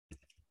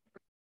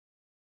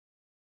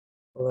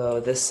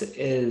Hello, this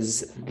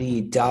is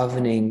the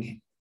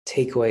davening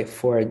takeaway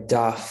for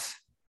Daf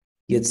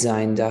Yud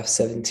Zayin, Daf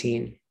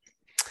 17.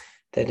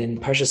 That in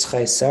Parshat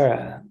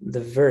Chayei, the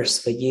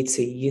verse Vayetze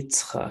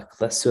Yitzchak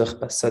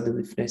lasuach basad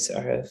lifnei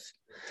arev,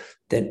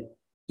 that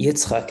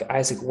Yitzchak,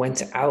 Isaac,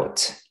 went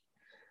out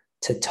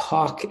to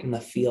talk in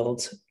the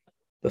field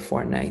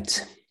before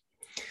night.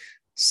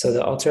 So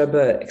the Alter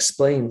Rebbe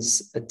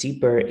explains a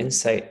deeper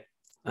insight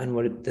on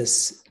what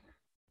this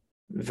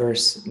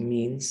verse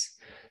means.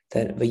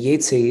 That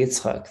Vayetze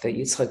Yitzchak, that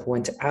Yitzchak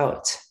went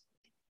out.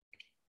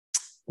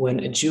 When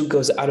a Jew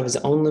goes out of his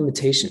own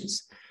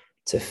limitations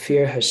to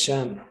fear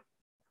Hashem,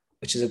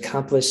 which is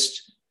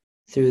accomplished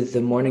through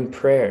the morning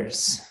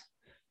prayers,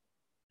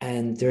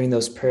 and during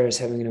those prayers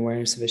having an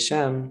awareness of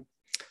Hashem,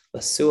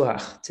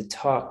 lasuach, to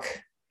talk,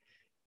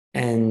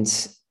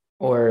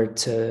 or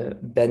to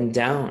bend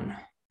down.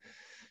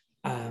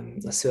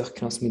 Lasuach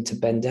can also mean to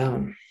bend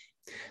down.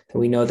 And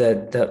we know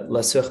that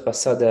lasuach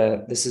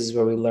basada, this is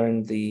where we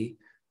learn the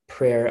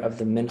prayer of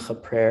the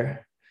Mincha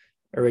prayer,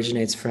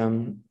 originates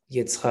from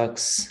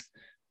Yitzchak's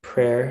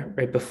prayer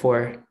right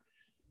before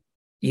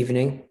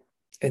evening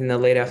in the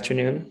late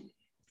afternoon,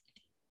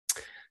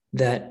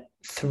 that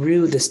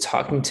through this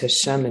talking to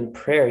Hashem in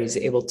prayer, he's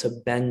able to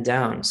bend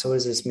down. So what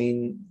does this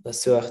mean,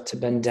 lasuach, to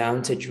bend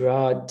down? To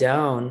draw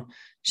down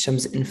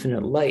Hashem's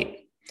infinite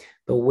light.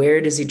 But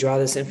where does he draw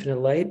this infinite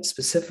light?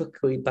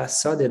 Specifically,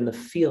 basad, in the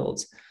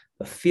field.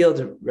 The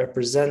field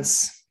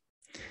represents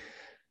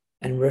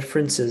and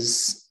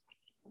references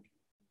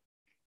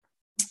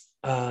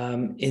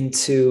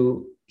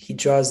he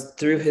draws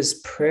through his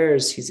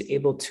prayers, he's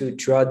able to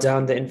draw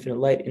down the infinite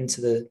light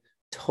into the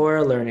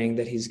Torah learning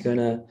that he's going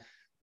to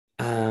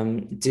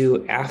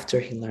do after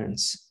he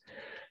learns.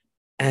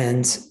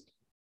 And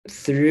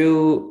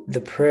through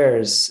the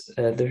prayers,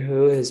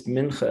 through his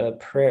mincha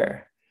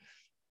prayer,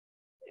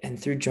 and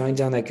through drawing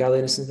down that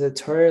godliness into the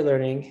Torah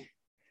learning,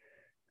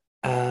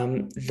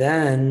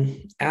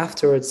 then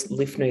afterwards,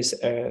 lifnei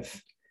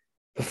arev,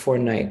 before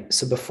night.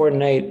 So before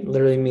night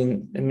literally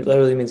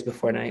means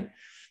before night.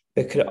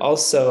 But it could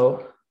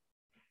also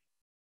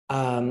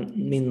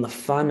mean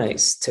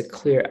lafanais, to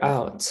clear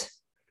out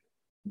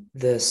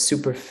the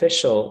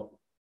superficial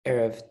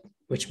erev,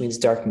 which means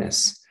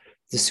darkness,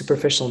 the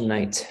superficial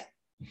night.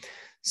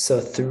 So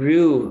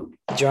through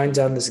drawing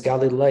down this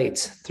godly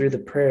light through the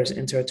prayers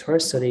into our Torah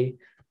study,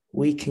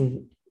 we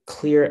can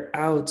clear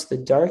out the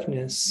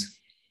darkness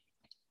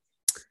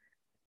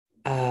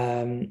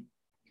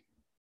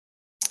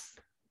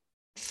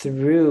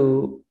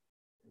through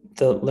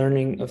the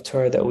learning of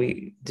Torah that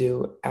we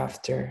do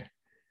after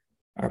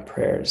our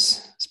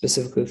prayers,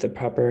 specifically with the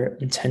proper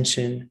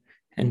intention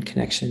and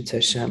connection to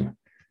Hashem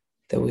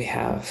that we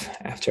have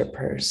after our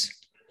prayers.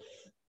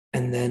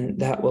 And then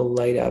that will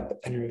light up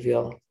and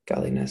reveal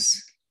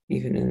godliness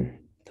even in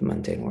the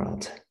mundane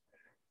world.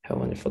 Have a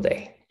wonderful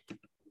day.